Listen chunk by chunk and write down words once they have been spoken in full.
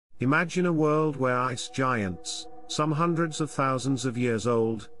Imagine a world where ice giants, some hundreds of thousands of years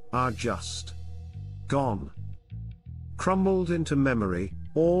old, are just gone. Crumbled into memory,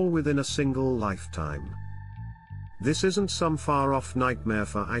 all within a single lifetime. This isn't some far-off nightmare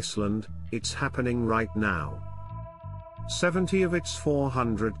for Iceland, it's happening right now. 70 of its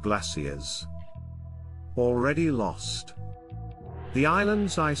 400 glaciers already lost. The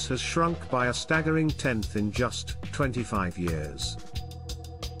island's ice has shrunk by a staggering tenth in just 25 years.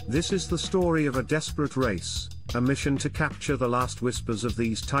 This is the story of a desperate race, a mission to capture the last whispers of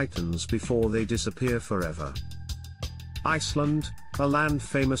these titans before they disappear forever. Iceland, a land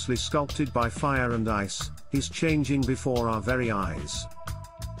famously sculpted by fire and ice, is changing before our very eyes.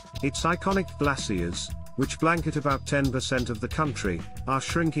 Its iconic glaciers, which blanket about 10% of the country, are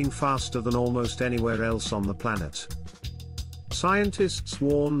shrinking faster than almost anywhere else on the planet. Scientists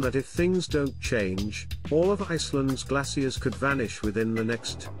warn that if things don't change, all of Iceland's glaciers could vanish within the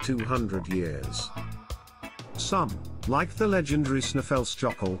next 200 years. Some, like the legendary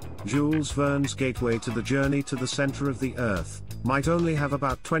Snæfellsjökull, Jules Verne's gateway to the journey to the center of the Earth, might only have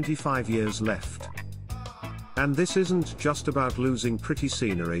about 25 years left. And this isn't just about losing pretty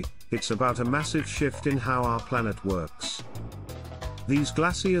scenery, it's about a massive shift in how our planet works. These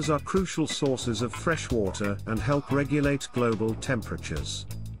glaciers are crucial sources of fresh water and help regulate global temperatures.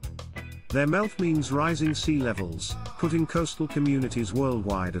 Their melt means rising sea levels, putting coastal communities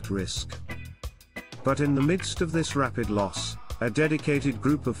worldwide at risk. But in the midst of this rapid loss, a dedicated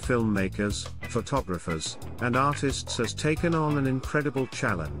group of filmmakers, photographers, and artists has taken on an incredible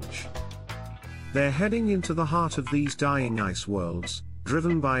challenge. They're heading into the heart of these dying ice worlds,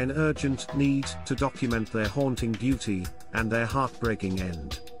 driven by an urgent need to document their haunting beauty and their heartbreaking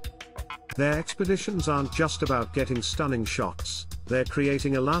end. Their expeditions aren't just about getting stunning shots, they're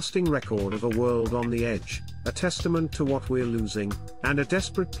creating a lasting record of a world on the edge, a testament to what we're losing, and a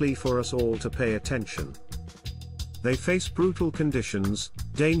desperate plea for us all to pay attention. They face brutal conditions,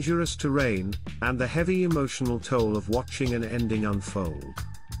 dangerous terrain, and the heavy emotional toll of watching an ending unfold.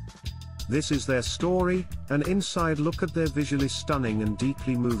 This is their story, an inside look at their visually stunning and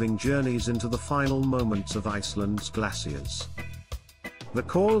deeply moving journeys into the final moments of Iceland's glaciers. The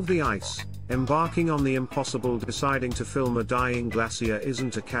Call of the Ice, embarking on the impossible, deciding to film a dying glacier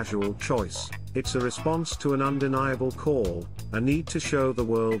isn't a casual choice, it's a response to an undeniable call, a need to show the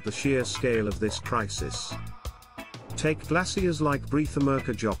world the sheer scale of this crisis. Take glaciers like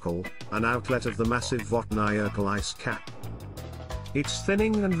Breithimerkajökull, an outlet of the massive Vatnajökull ice cap. It's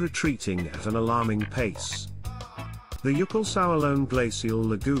thinning and retreating at an alarming pace. The Jökulsá glacial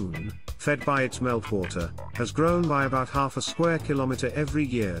lagoon, fed by its meltwater, has grown by about half a square kilometer every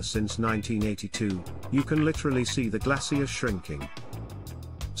year since 1982. You can literally see the glacier shrinking.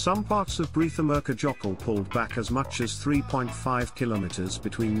 Some parts of Breithimerkajökull pulled back as much as 3.5 kilometers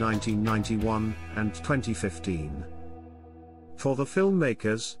between 1991 and 2015. For the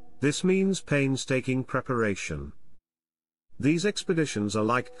filmmakers, this means painstaking preparation. These expeditions are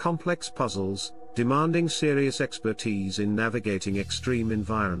like complex puzzles, demanding serious expertise in navigating extreme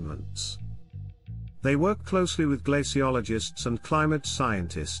environments. They work closely with glaciologists and climate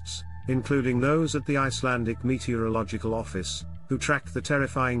scientists, including those at the Icelandic Meteorological Office, who track the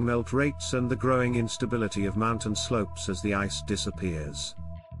terrifying melt rates and the growing instability of mountain slopes as the ice disappears.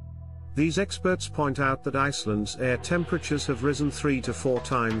 These experts point out that Iceland's air temperatures have risen 3 to 4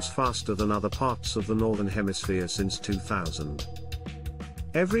 times faster than other parts of the Northern Hemisphere since 2000.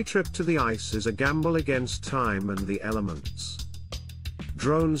 Every trip to the ice is a gamble against time and the elements.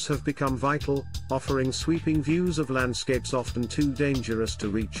 Drones have become vital, offering sweeping views of landscapes often too dangerous to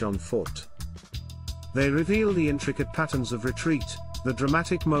reach on foot. They reveal the intricate patterns of retreat, the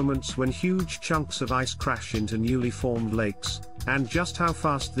dramatic moments when huge chunks of ice crash into newly formed lakes, and just how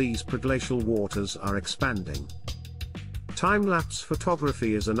fast these preglacial waters are expanding. Time-lapse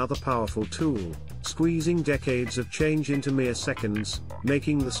photography is another powerful tool, squeezing decades of change into mere seconds,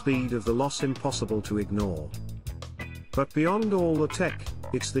 making the speed of the loss impossible to ignore. But beyond all the tech,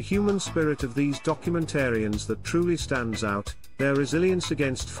 it's the human spirit of these documentarians that truly stands out, their resilience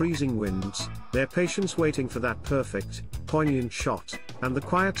against freezing winds, their patience waiting for that perfect, poignant shot, and the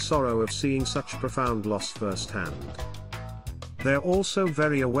quiet sorrow of seeing such profound loss firsthand. They're also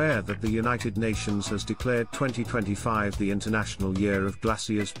very aware that the United Nations has declared 2025 the International Year of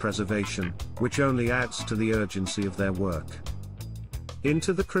Glaciers Preservation, which only adds to the urgency of their work.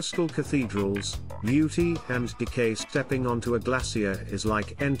 Into the crystal cathedrals, beauty and decay. Stepping onto a glacier is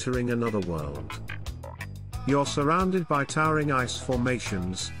like entering another world. You're surrounded by towering ice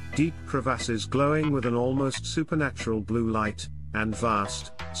formations, deep crevasses glowing with an almost supernatural blue light, and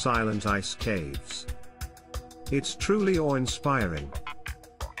vast, silent ice caves. It's truly awe-inspiring.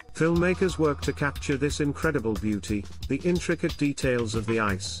 Filmmakers work to capture this incredible beauty, the intricate details of the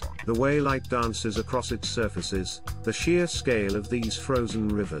ice, the way light dances across its surfaces, the sheer scale of these frozen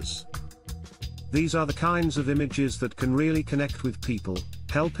rivers. These are the kinds of images that can really connect with people,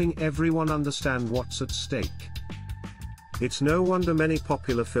 helping everyone understand what's at stake. It's no wonder many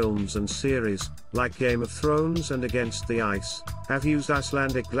popular films and series, like Game of Thrones and Against the Ice, have used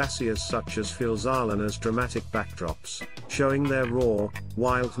Icelandic glaciers such as Fjallarinn as dramatic backdrops, showing their raw,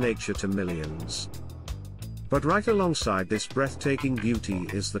 wild nature to millions. But right alongside this breathtaking beauty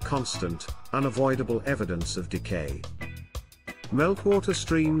is the constant, unavoidable evidence of decay. Meltwater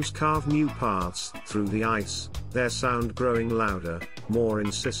streams carve new paths through the ice, their sound growing louder, more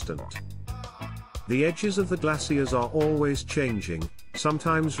insistent. The edges of the glaciers are always changing,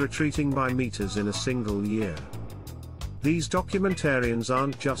 sometimes retreating by meters in a single year. These documentarians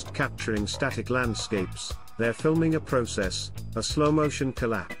aren't just capturing static landscapes, they're filming a process, a slow-motion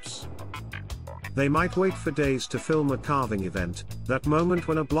collapse. They might wait for days to film a carving event, that moment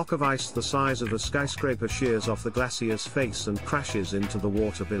when a block of ice the size of a skyscraper shears off the glacier's face and crashes into the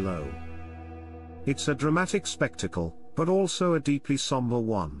water below. It's a dramatic spectacle, but also a deeply somber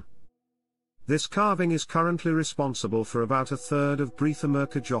one. This carving is currently responsible for about a third of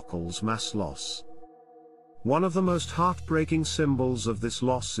Breiðamerkurjökull's mass loss. One of the most heartbreaking symbols of this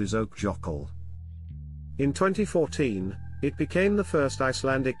loss is Oakjökull. In 2014, it became the first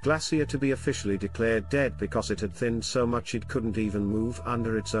Icelandic glacier to be officially declared dead because it had thinned so much it couldn't even move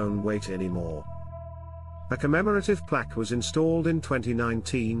under its own weight anymore. A commemorative plaque was installed in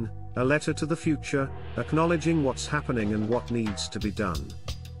 2019, a letter to the future, acknowledging what's happening and what needs to be done.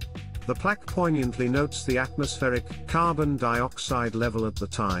 The plaque poignantly notes the atmospheric carbon dioxide level at the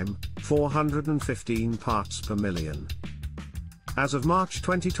time, 415 parts per million. As of March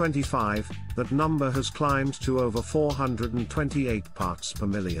 2025, that number has climbed to over 428 parts per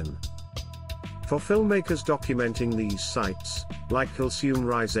million. For filmmakers documenting these sites, like Hilsum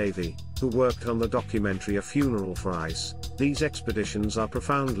Risavi, who worked on the documentary A Funeral for Ice, these expeditions are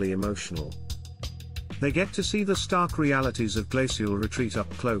profoundly emotional. They get to see the stark realities of glacial retreat up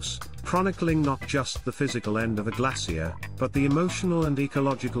close, chronicling not just the physical end of a glacier, but the emotional and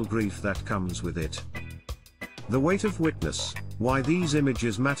ecological grief that comes with it. The weight of witness, why these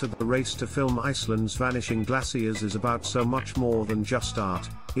images matter. The race to film Iceland's vanishing glaciers is about so much more than just art,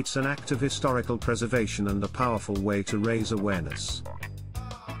 it's an act of historical preservation and a powerful way to raise awareness.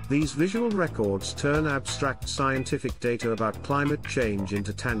 These visual records turn abstract scientific data about climate change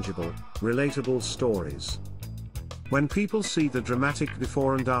into tangible, relatable stories. When people see the dramatic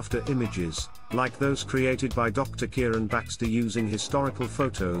before and after images, like those created by Dr. Kieran Baxter using historical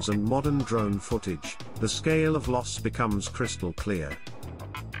photos and modern drone footage, the scale of loss becomes crystal clear.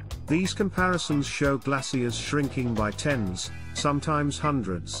 These comparisons show glaciers shrinking by tens, sometimes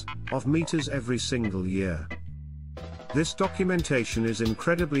hundreds, of meters every single year. This documentation is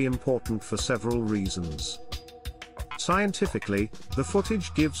incredibly important for several reasons. Scientifically, the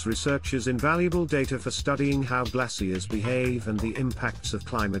footage gives researchers invaluable data for studying how glaciers behave and the impacts of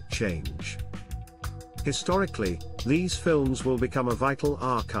climate change. Historically, these films will become a vital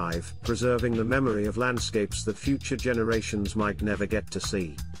archive, preserving the memory of landscapes that future generations might never get to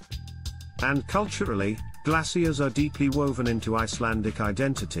see. And culturally, glaciers are deeply woven into Icelandic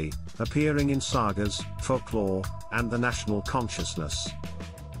identity, appearing in sagas, folklore, and the national consciousness.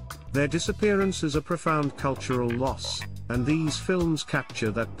 Their disappearance is a profound cultural loss, and these films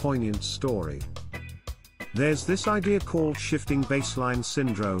capture that poignant story. There's this idea called shifting baseline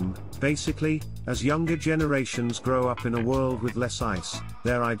syndrome. Basically, as younger generations grow up in a world with less ice,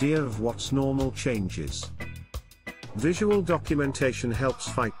 their idea of what's normal changes. Visual documentation helps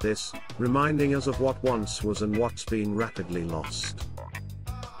fight this, reminding us of what once was and what's being rapidly lost.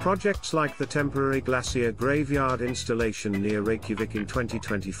 Projects like the temporary glacier graveyard installation near Reykjavik in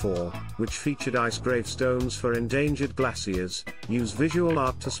 2024, which featured ice gravestones for endangered glaciers, use visual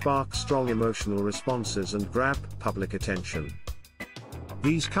art to spark strong emotional responses and grab public attention.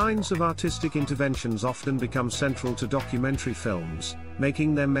 These kinds of artistic interventions often become central to documentary films,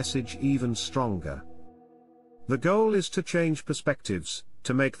 making their message even stronger. The goal is to change perspectives,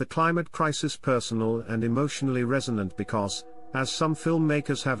 to make the climate crisis personal and emotionally resonant because, as some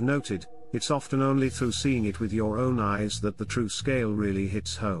filmmakers have noted, it's often only through seeing it with your own eyes that the true scale really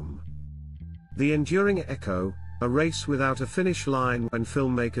hits home. The enduring echo, a race without a finish line. When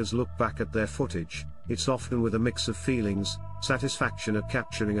filmmakers look back at their footage, it's often with a mix of feelings, satisfaction at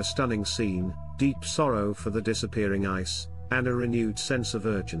capturing a stunning scene, deep sorrow for the disappearing ice, and a renewed sense of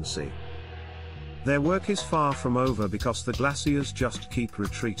urgency. Their work is far from over because the glaciers just keep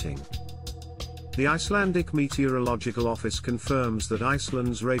retreating. The Icelandic Meteorological Office confirms that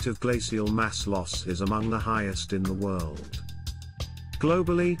Iceland's rate of glacial mass loss is among the highest in the world.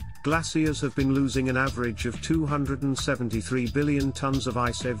 Globally, glaciers have been losing an average of 273 billion tons of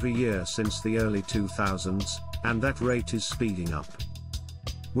ice every year since the early 2000s, and that rate is speeding up.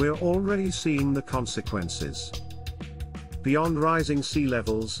 We're already seeing the consequences. Beyond rising sea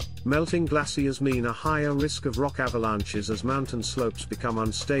levels, melting glaciers mean a higher risk of rock avalanches as mountain slopes become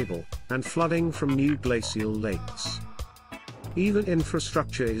unstable, and flooding from new glacial lakes. Even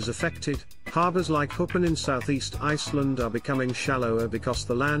infrastructure is affected. Harbors like Hopen in southeast Iceland are becoming shallower because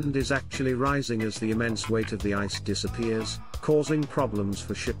the land is actually rising as the immense weight of the ice disappears, causing problems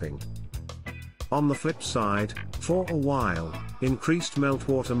for shipping. On the flip side, for a while, increased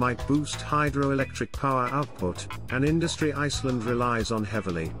meltwater might boost hydroelectric power output, an industry Iceland relies on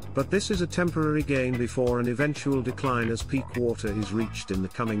heavily, but this is a temporary gain before an eventual decline as peak water is reached in the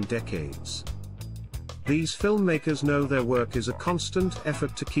coming decades. These filmmakers know their work is a constant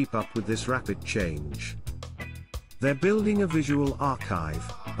effort to keep up with this rapid change. They're building a visual archive,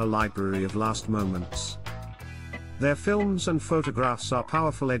 a library of last moments. Their films and photographs are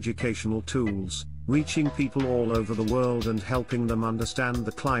powerful educational tools, reaching people all over the world and helping them understand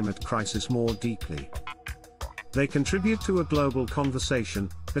the climate crisis more deeply. They contribute to a global conversation,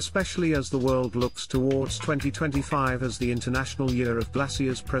 especially as the world looks towards 2025 as the International Year of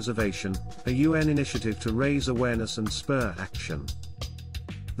Glaciers Preservation, a UN initiative to raise awareness and spur action.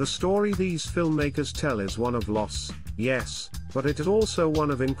 The story these filmmakers tell is one of loss, yes, but it is also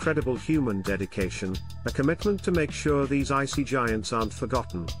one of incredible human dedication, a commitment to make sure these icy giants aren't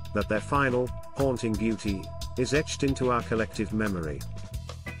forgotten, that their final, haunting beauty is etched into our collective memory.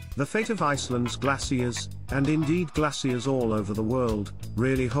 The fate of Iceland's glaciers, and indeed glaciers all over the world,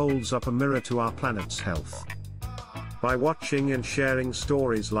 really holds up a mirror to our planet's health. By watching and sharing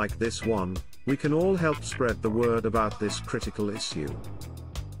stories like this one, we can all help spread the word about this critical issue.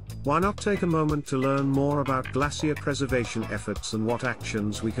 Why not take a moment to learn more about glacier preservation efforts and what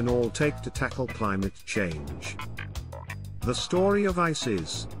actions we can all take to tackle climate change? The story of ice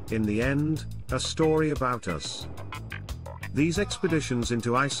is, in the end, a story about us. These expeditions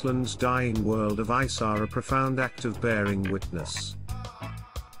into Iceland's dying world of ice are a profound act of bearing witness.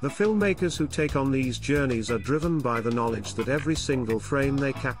 The filmmakers who take on these journeys are driven by the knowledge that every single frame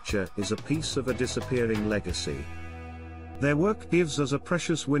they capture is a piece of a disappearing legacy. Their work gives us a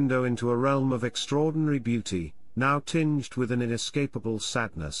precious window into a realm of extraordinary beauty, now tinged with an inescapable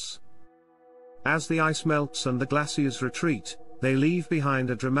sadness. As the ice melts and the glaciers retreat, they leave behind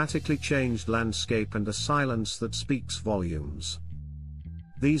a dramatically changed landscape and a silence that speaks volumes.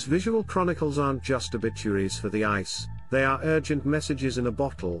 These visual chronicles aren't just obituaries for the ice, they are urgent messages in a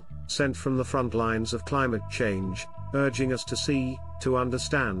bottle, sent from the front lines of climate change, urging us to see, to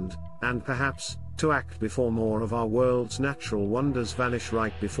understand, and perhaps, to act before more of our world's natural wonders vanish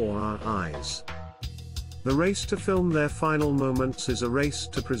right before our eyes. The race to film their final moments is a race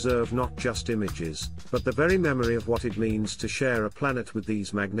to preserve not just images, but the very memory of what it means to share a planet with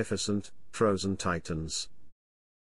these magnificent, frozen titans.